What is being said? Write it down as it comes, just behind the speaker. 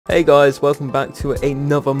Hey guys, welcome back to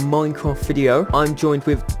another Minecraft video. I'm joined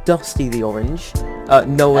with Dusty the Orange.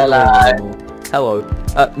 No one anymore. Hello.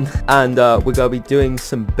 And we're gonna be doing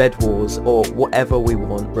some Bed Wars or whatever we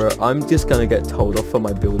want, bro. I'm just gonna get told off for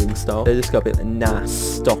my building style. They're just gonna be like, nah,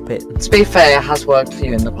 stop it. To be fair, it has worked for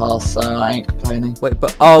you in the past, so I ain't complaining. Wait,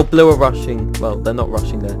 but oh, Blue are rushing. Well, they're not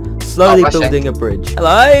rushing there. Slowly building a bridge.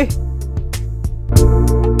 Hello?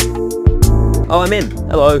 Oh, I'm in.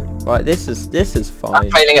 Hello. Right, this is fine. I'm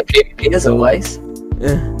failing at PvP as always.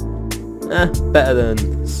 Better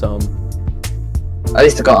than some. At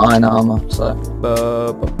least I got iron armor, so.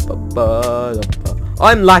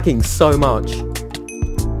 I'm lagging so much.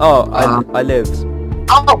 Oh, I lived.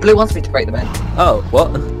 Oh, Blue wants me to break the bed. Oh,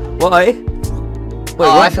 what? Why? Wait, what?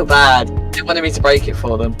 I feel bad. They wanted me to break it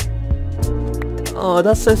for them. Oh,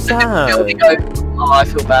 that's so sad. Oh, I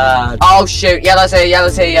feel bad. Oh shoot! Yellow's here.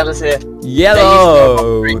 Yellow's here. Yellow's here.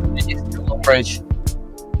 Yellow. Bridge.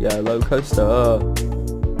 Yellow coaster.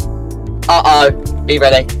 Uh oh. Be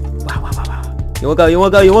ready. Wow. You wanna go? You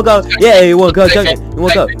wanna go? You wanna go? Yeah, you wanna go? Don't you? You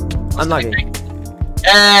wanna go? I'm lagging.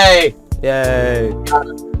 Yay! Yay!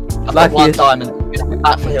 I've got one diamond.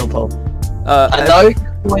 Back for hill pull. I know.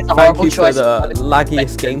 It's a horrible choice. For the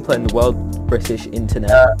laggiest gameplay in the world, British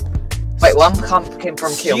internet. Wait, one came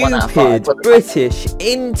from Kiel, 1 out of 5. British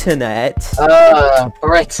internet.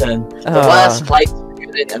 Britain. The worst place for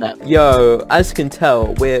good internet. Yo, as you can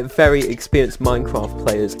tell, we're very experienced Minecraft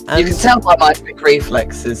players. And you can tell by my quick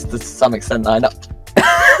reflexes to some extent that I know.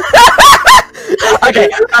 Okay,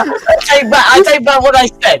 I take back what I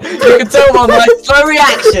said. You can tell by my slow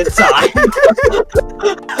reaction time.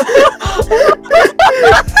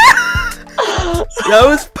 That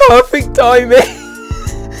was perfect timing.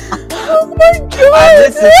 Oh my god!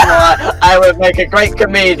 And this is why I would make a great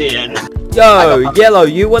comedian. Yo, Yellow,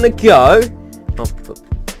 you wanna go? Oh,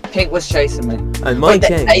 Pink was chasing me. and my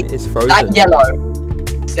game is frozen. That Yellow.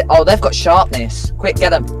 Oh, they've got sharpness. Quick, get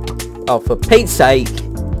them. Oh, for Pete's sake.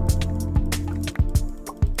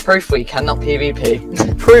 Proof we cannot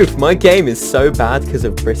PvP. Proof my game is so bad because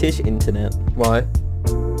of British internet. Why?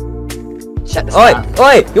 Check this Oi, out.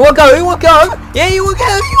 oi, you wanna go? You wanna go? Yeah, you wanna go?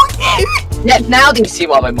 You wanna go? Yeah, now do you see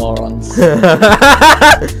why we're morons?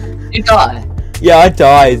 You die. Yeah, I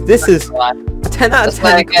died. This is 10 out of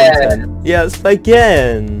 10 again. content. Yeah, let's play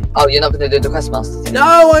again. Oh, you're not going to do the Questmaster thing?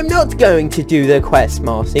 No, I'm not going to do the quest,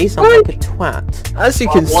 Marcy. Sounds like a twat. As you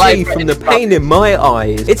can see from the pain in my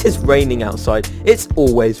eyes, it is raining outside. It's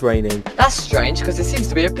always raining. That's strange, because it seems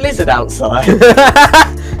to be a blizzard outside.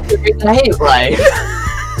 It's a heat wave.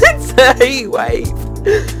 It's a heat wave.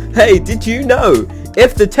 Hey, did you know?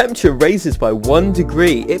 If the temperature raises by 1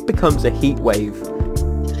 degree, it becomes a heat wave.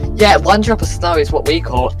 Yeah, 1 drop of snow is what we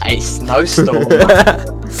call a snowstorm.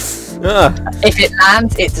 If it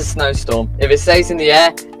lands, it's a snowstorm. If it stays in the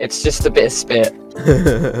air, it's just a bit of spit.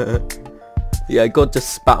 Yeah, God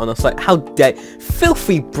just spat on us like, how dare...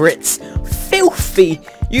 Filthy Brits! Filthy!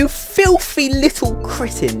 You filthy little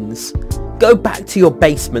cretins! Go back to your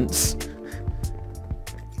basements.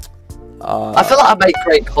 I feel like I make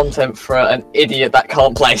great content for an idiot that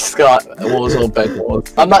can't play Sky Wars or Bed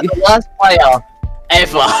Wars. I'm like the worst player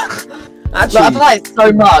ever. Actually, like, I play it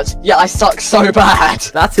so much, yet I suck so bad.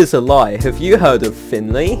 That is a lie. Have you heard of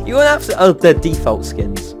Finley? You want to have their default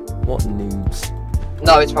skins. What noobs.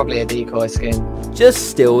 No, it's probably a decoy skin.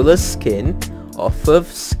 Just steal the skin off of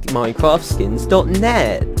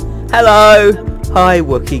MinecraftSkins.net. Hello! Hi,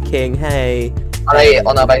 Wookie King. Hey. Are they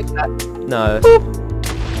on our base set? No.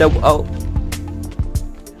 Oh.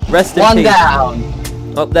 Rest in One peace. down.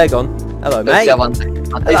 Oh, they're gone. Hello, mate. Hello.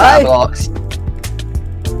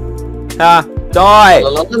 Ah, die!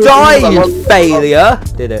 Die, you failure!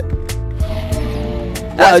 Did it.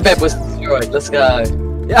 That bed was destroyed. Let's go.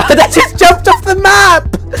 Yeah, that just jumped off the map!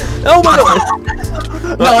 Oh my god!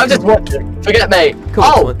 No, I'm just watching. Forget me. Come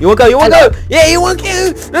on. You wanna go? You wanna go? Yeah, you wanna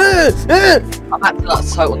go? I'm acting like a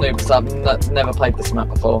total noob because I've never played this map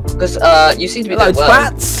before. Because you seem to be doing well.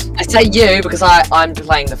 Twats! I say you because I'm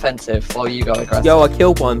playing defensive while you go aggressive. Yo, I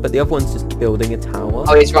killed one, but the other one's just building a tower.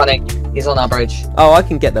 Oh, he's running. He's on our bridge. Oh, I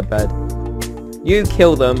can get the bed. You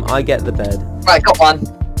kill them, I get the bed. Right, got one.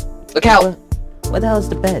 Look out. Where the hell's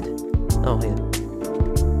the bed? Oh, here.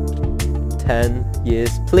 10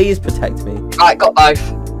 years. Please protect me. Right, got both.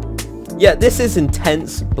 Yeah, this is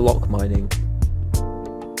intense block mining.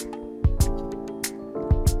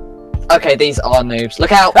 Okay, these are noobs.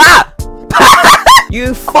 Look out. Ah!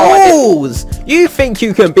 You fools! You think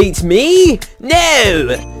you can beat me?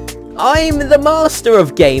 No! I'm the master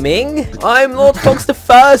of gaming. I'm Lord Fox the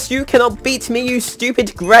First. You cannot beat me, you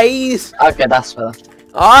stupid greys. Okay, that's fair.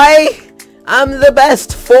 I am the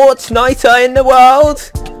best Fortniter in the world.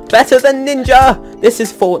 Better than Ninja! This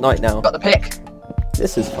is Fortnite now. Got the pick.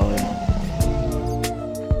 This is fine.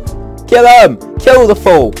 Kill them! Kill the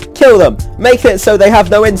fool! Kill them! Make it so they have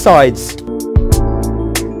no insides!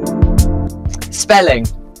 Spelling.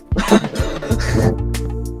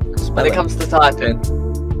 When it comes to typing.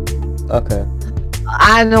 Okay.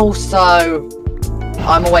 And also,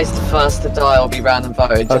 I'm always the first to die or be random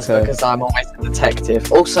voted just because I'm always a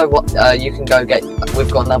detective. Also, what you can go get.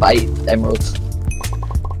 We've got another 8 emeralds.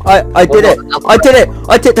 I did it! I did it!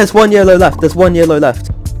 I did. There's 1 yellow left. There's 1 yellow left.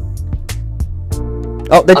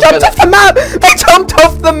 Oh, they jumped off the map! They jumped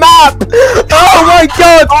off the map! Oh my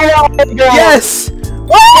god! Oh my god! Yes!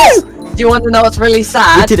 Woo! Do you want to know what's really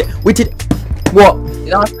sad? We did it! We did it! What? You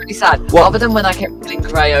know what's really sad? What? Other than when I kept putting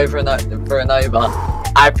grey over and over,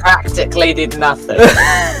 I practically did nothing.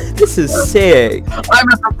 This is sick. I'm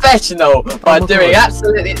a professional by doing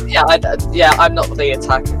absolutely. Yeah, I'm not the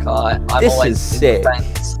attacker guy. I'm This always is sick.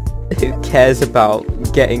 Defense. Who cares about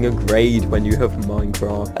getting a grade when you have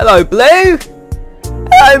Minecraft? Hello, Blue!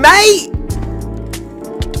 Hello, mate!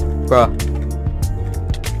 Bruh.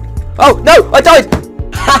 Oh, no! I died!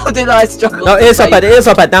 How did I struggle? No, it is our bed, it is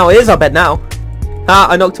our bed now, it is our bed now. Ah,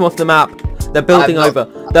 I knocked him off the map. They're building over.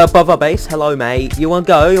 They're above our base. Hello, mate. You wanna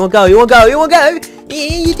go? You wanna go? You wanna go? You wanna go?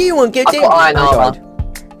 Yeah, you do want to go, do I died.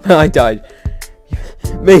 I died.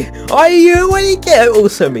 Me. Are you when you get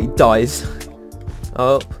also me dies.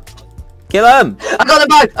 Oh. Kill him! I got them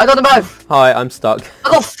both! I got them both! Hi, I'm stuck.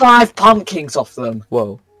 I got 5 pumpkins off them.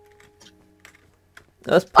 Whoa.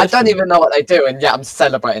 That's I don't even know what they do, and yet I'm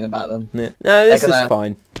celebrating about them. Yeah. No, this is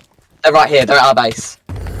fine. They're right here. They're at our base.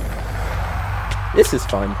 This is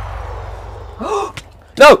fine.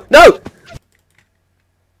 No! No!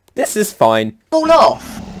 This is fine. Fall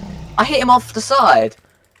off! I hit him off the side.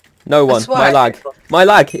 No one. My lag. My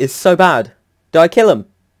lag is so bad. Did I kill him?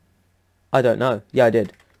 I don't know. Yeah, I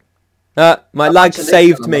did. My lag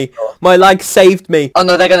saved me. My lag saved me. Oh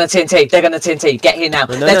no, they're gonna TNT. They're gonna TNT. Get here now.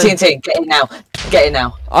 They're TNT. Get in now. Get in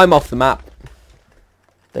now. I'm off the map.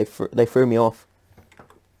 They threw me off.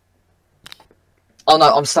 Oh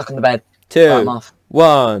no, I'm stuck on the bed. 2,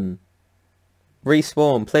 1.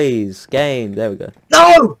 Respawn, please. Game. There we go.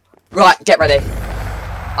 No! Right, get ready.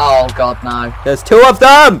 Oh god, no. There's 2 of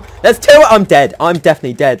them! There's 2! I'm dead. I'm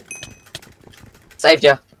definitely dead. Saved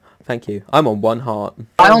you. Thank you. I'm on 1 heart.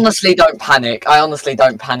 I honestly don't panic. I honestly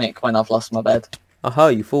don't panic when I've lost my bed. Aha,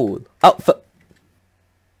 you fool. Oh,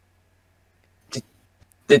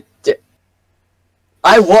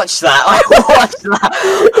 I watched that. I watched that.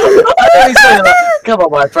 I really said like, come on,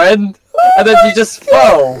 my friend. And then you just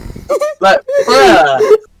fall. Like,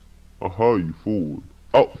 bruh. Aha, you fool.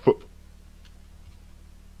 Oh,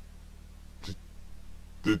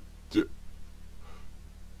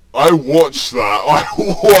 I watched that. I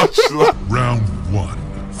watched that. Round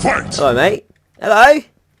 1. Fight! hello, mate. Hello?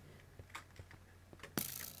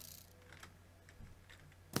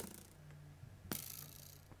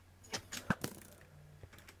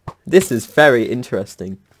 This is very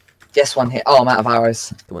interesting. Yes, one hit. Oh, I'm out of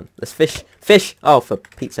arrows. Come on, let's fish. Fish! Oh, for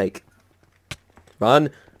Pete's sake. Run!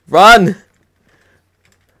 Run!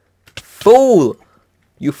 Fool!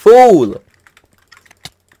 You fool!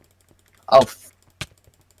 Oh.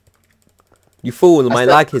 You fool, my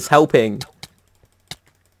lag is helping.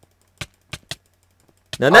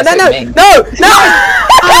 No, no, no, no! Me. No!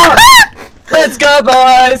 No! Let's go,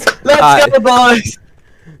 boys! Let's go, boys!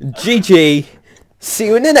 GG. See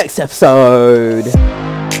you in the next episode.